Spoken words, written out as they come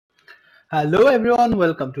Hello everyone,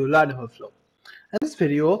 welcome to Learn Overflow. In this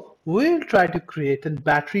video, we'll try to create a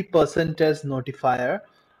battery percentage notifier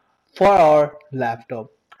for our laptop,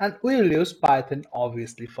 and we'll use Python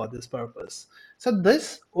obviously for this purpose. So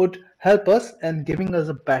this would help us in giving us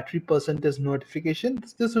a battery percentage notification.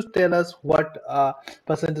 This would tell us what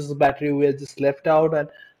percentage of battery we have just left out, and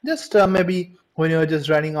just maybe when you're just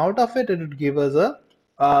running out of it, it would give us a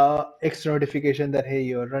extra notification that hey,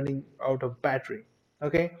 you're running out of battery.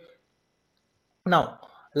 Okay. Now,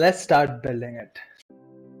 let's start building it.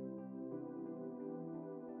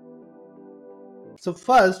 So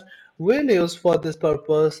first, we'll use for this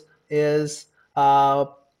purpose is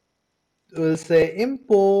we'll say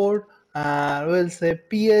import and we'll say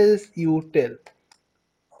psutil.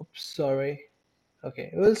 Oops, sorry. Okay,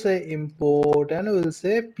 we'll say import and we'll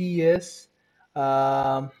say ps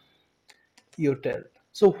um, util.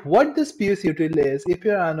 So what this psutil is, if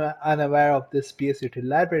you're unaware of this psutil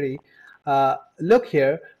library, look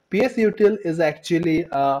here. psutil is actually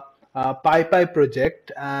a PyPy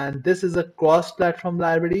project, and this is a cross-platform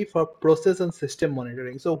library for process and system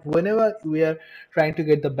monitoring. So whenever we are trying to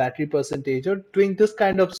get the battery percentage or doing this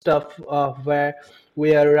kind of stuff, where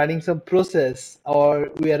we are running some process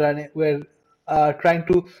or we're trying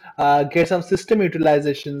to get some system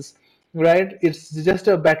utilizations, right? It's just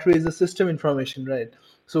a battery is a system information, right?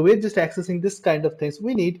 So we're just accessing this kind of things.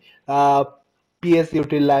 We need ps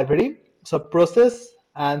util library, so process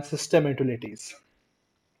and system utilities.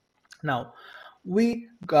 Now we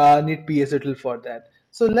need ps util for that.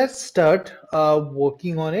 So let's start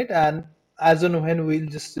working on it, and as and when we'll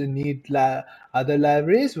just need other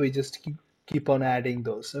libraries, we just keep on adding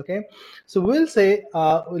those. Okay, so we'll say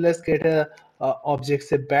let's get a object,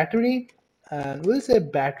 say battery, and we'll say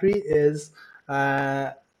battery is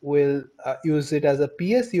we'll use it as a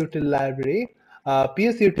ps util library,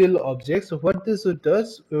 ps util object. So what this would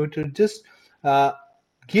does, it would just uh,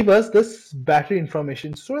 give us this battery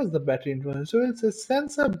information, stores the battery information. So it's a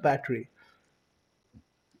sensor battery.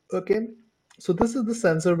 Okay, so this is the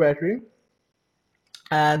sensor battery,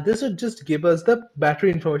 and this would just give us the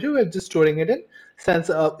battery information. We're just storing it in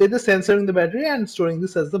sensor. It is sensoring the battery and storing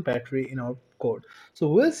this as the battery in our code. So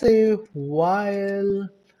we'll say while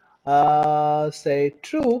say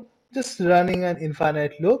true, just running an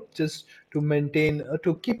infinite loop just to maintain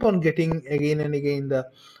to keep on getting again and again the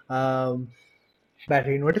um,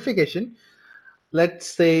 battery notification. Let's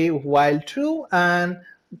say while true, and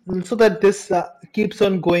so that this keeps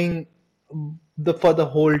on going for the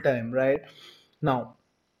whole time, right? Now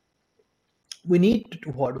we need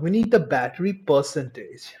what, we need the battery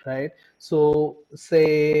percentage, right? So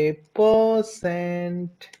say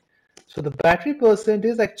percent. So the battery percent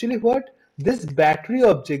is actually what, this battery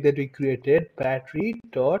object that we created, battery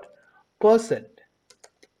dot percent.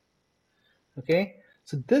 Okay,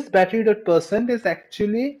 so this battery dot percent is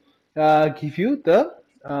actually give you the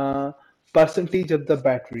percentage of the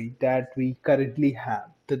battery that we currently have,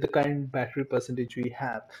 the current battery percentage we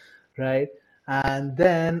have, right? And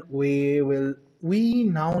then we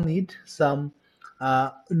now need some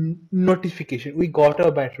notification. We got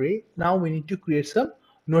our battery, now we need to create some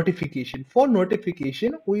notification. For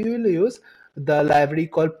notification we will use the library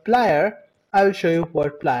called plier. I will show you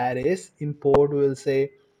what plier is. Import, will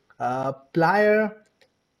say plier,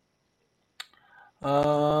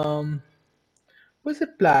 um, what's a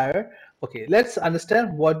plier? Okay, let's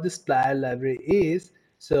understand what this plier library is.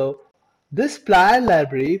 So this plier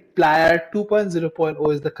library, plier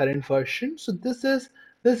 2.0.0 is the current version. So this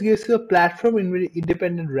gives you a platform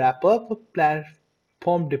independent wrapper for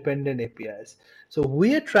platform dependent APIs. So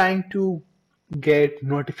we are trying to get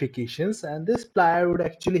notifications, and this plier would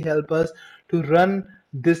actually help us to run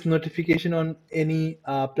this notification on any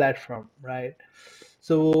platform, right?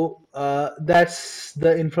 So that's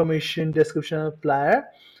the information description of plier.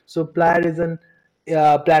 So plier is an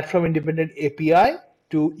platform independent API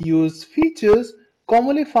to use features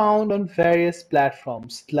commonly found on various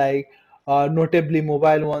platforms, like notably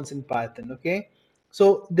mobile ones in Python. Okay,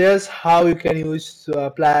 so there's how you can use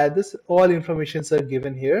plier. This all informations are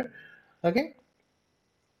given here. Okay,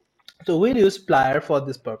 so we'll use plier for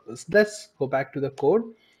this purpose. Let's go back to the code.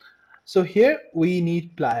 So here we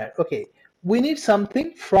need plier. Okay, we need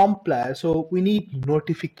something from plier. So we need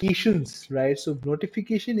notifications, right? So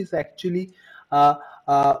notification is actually uh,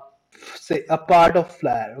 uh, say a part of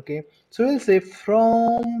plier. Okay, so we'll say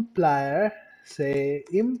from plier, say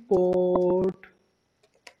import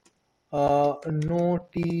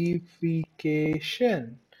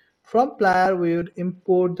notification. From plier we would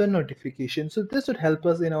import the notification. So this would help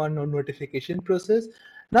us in our notification process.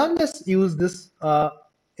 Now let's use this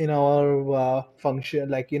in our function,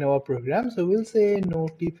 like in our program. So we'll say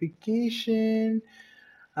notification,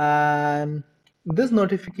 and this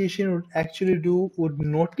notification would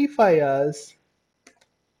notify us.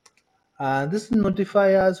 This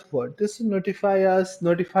notify us what? This notify us.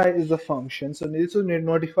 Notify is a function, so this will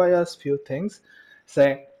notify us few things.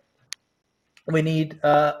 Say we need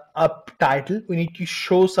a title. We need to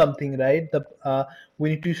show something, right? The We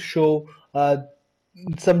need to show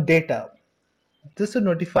some data. This will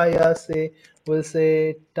notify us. Say we'll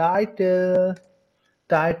say title.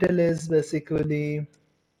 Title is basically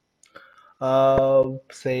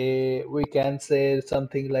say we can say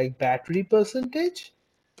something like battery percentage.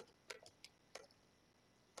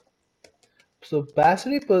 So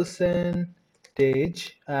battery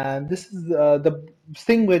percentage, and this is the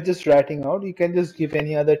thing we're just writing out. You can just give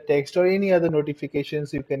any other text or any other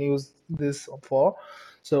notifications you can use this for.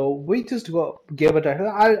 So we just gave a title.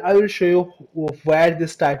 I will show you where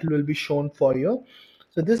this title will be shown for you.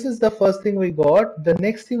 So this is the first thing we got. The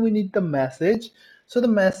next thing we need the message. So the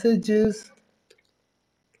message is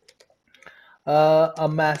a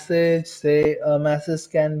message. Say a message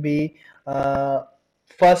can be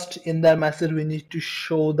first in the message we need to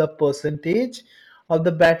show the percentage of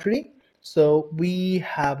the battery. So we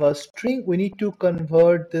have a string. We need to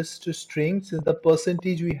convert this to string, since the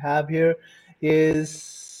percentage we have here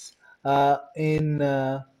is in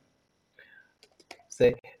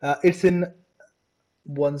say it's in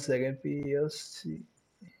 1 second. PLC,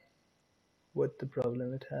 what the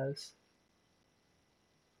problem it has.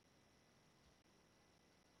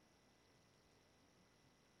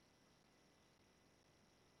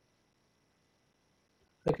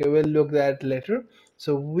 Okay, we'll look at later.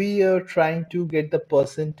 So we are trying to get the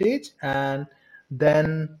percentage, and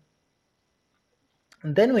then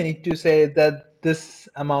we need to say that this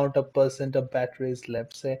amount of percent of battery is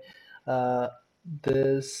left. Say uh,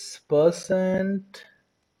 this percent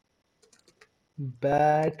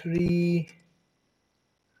battery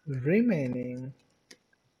remaining.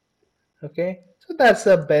 Okay, so that's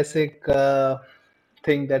a basic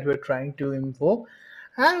thing that we're trying to invoke,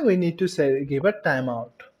 and we need to say give a timeout.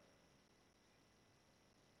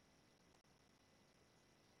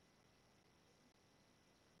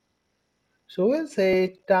 So we'll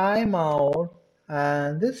say timeout,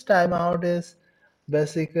 and this timeout is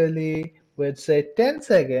basically we'll say 10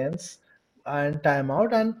 seconds and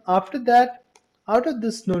timeout, and after that, out of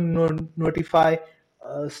this notify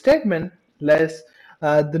statement, let's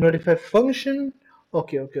the notify function.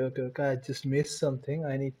 Okay. I just missed something.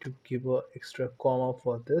 I need to give a extra comma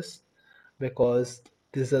for this, because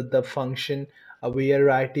these are the function we are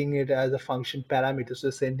writing it as a function parameter, so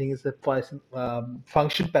sending is the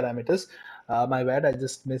function parameters. My bad, I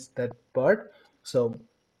just missed that part. So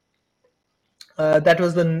that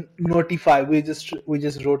was the notify. We just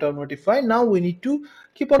wrote out notify. Now we need to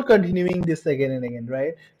keep on continuing this again and again,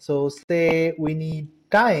 right? So say we need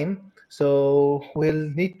time, so we'll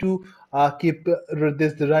need to keep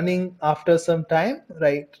this running after some time,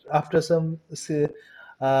 right? After some say,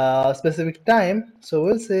 specific time. So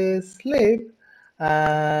we'll say sleep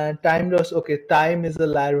and time does. Okay, time is a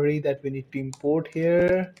library that we need to import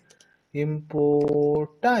here.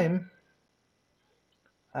 Import time,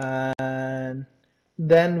 and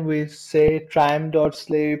then we say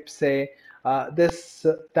time.sleep. Say this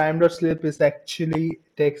time.sleep is actually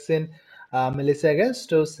takes in milliseconds.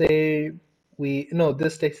 So say we no,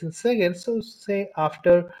 this takes in seconds. So say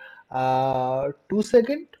after 2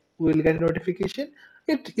 seconds we'll get a notification.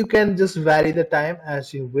 It You can just vary the time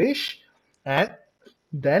as you wish, and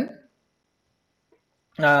then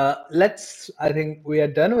I think we are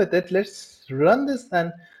done with it. Let's run this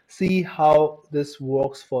and see how this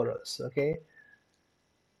works for us. Okay,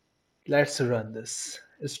 let's run this.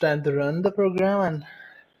 It's time to run the program and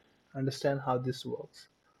understand how this works.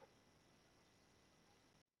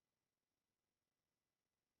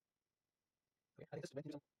 Okay, I just went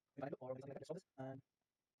through some reminder or something like that. Let's solve this, and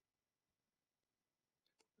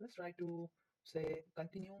let's try to say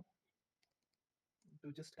continue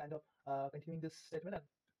to just kind of continuing this statement, and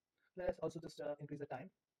let's also just increase the time.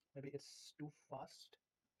 Maybe it's too fast.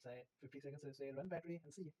 Say 50 seconds. Let's say run battery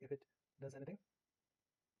and see if it does anything.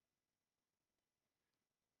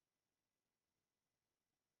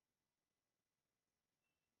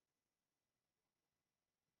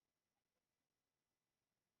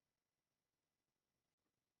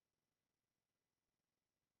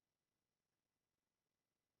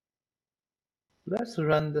 Let's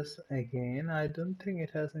run this again. I don't think it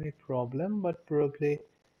has any problem, but probably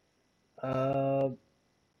uh,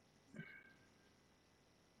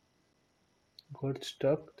 got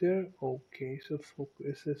stuck there. Okay, so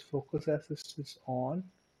focus assist is on.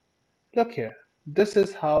 Look here. This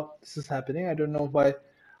is how this is happening. I don't know why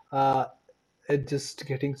uh, it just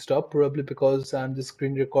getting stopped. Probably because I'm just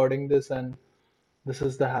screen recording this and this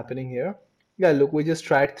is the happening here. Yeah, look, we just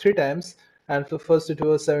tried 3 times, and so first it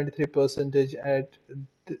was 73 percentage at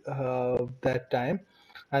that time,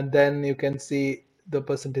 and then you can see the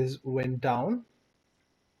percentage went down.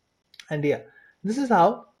 And yeah, this is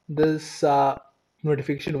how this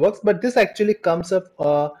notification works. But this actually comes up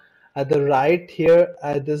at the right here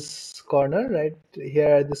at this corner, right here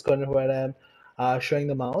at this corner where I'm showing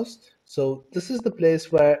the mouse. So this is the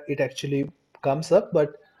place where it actually comes up.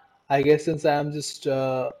 But I guess since I'm just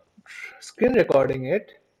screen recording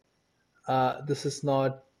it, this is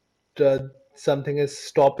not something is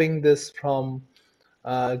stopping this from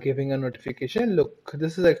giving a notification. Look,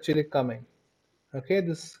 this is actually coming. Okay,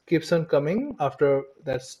 this keeps on coming after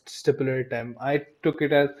that stipulated time. I took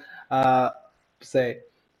it as say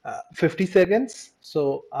 50 seconds.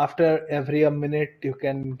 So after every a minute, you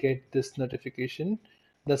can get this notification.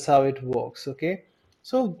 That's how it works. Okay,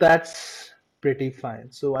 so that's pretty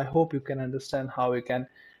fine. So I hope you can understand how you can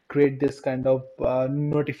create this kind of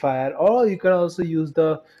notifier, or you can also use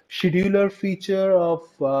the scheduler feature of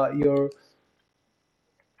your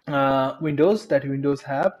Windows that Windows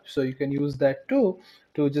have. So you can use that too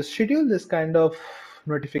to just schedule this kind of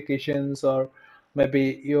notifications, or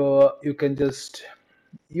maybe you can just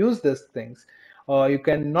use these things. Or you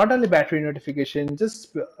can not only battery notification,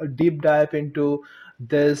 just deep dive into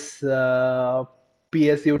this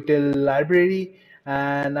psutil library,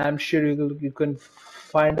 and I'm sure you can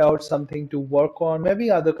find out something to work on,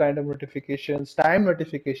 maybe other kind of notifications, time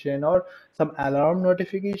notification, or some alarm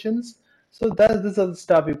notifications. So that's this other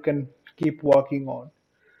stuff you can keep working on.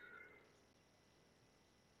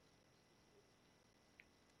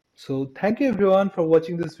 So thank you everyone for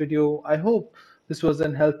watching this video. I hope this was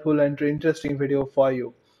an helpful and interesting video for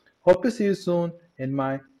you. Hope to see you soon in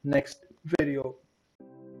my next video.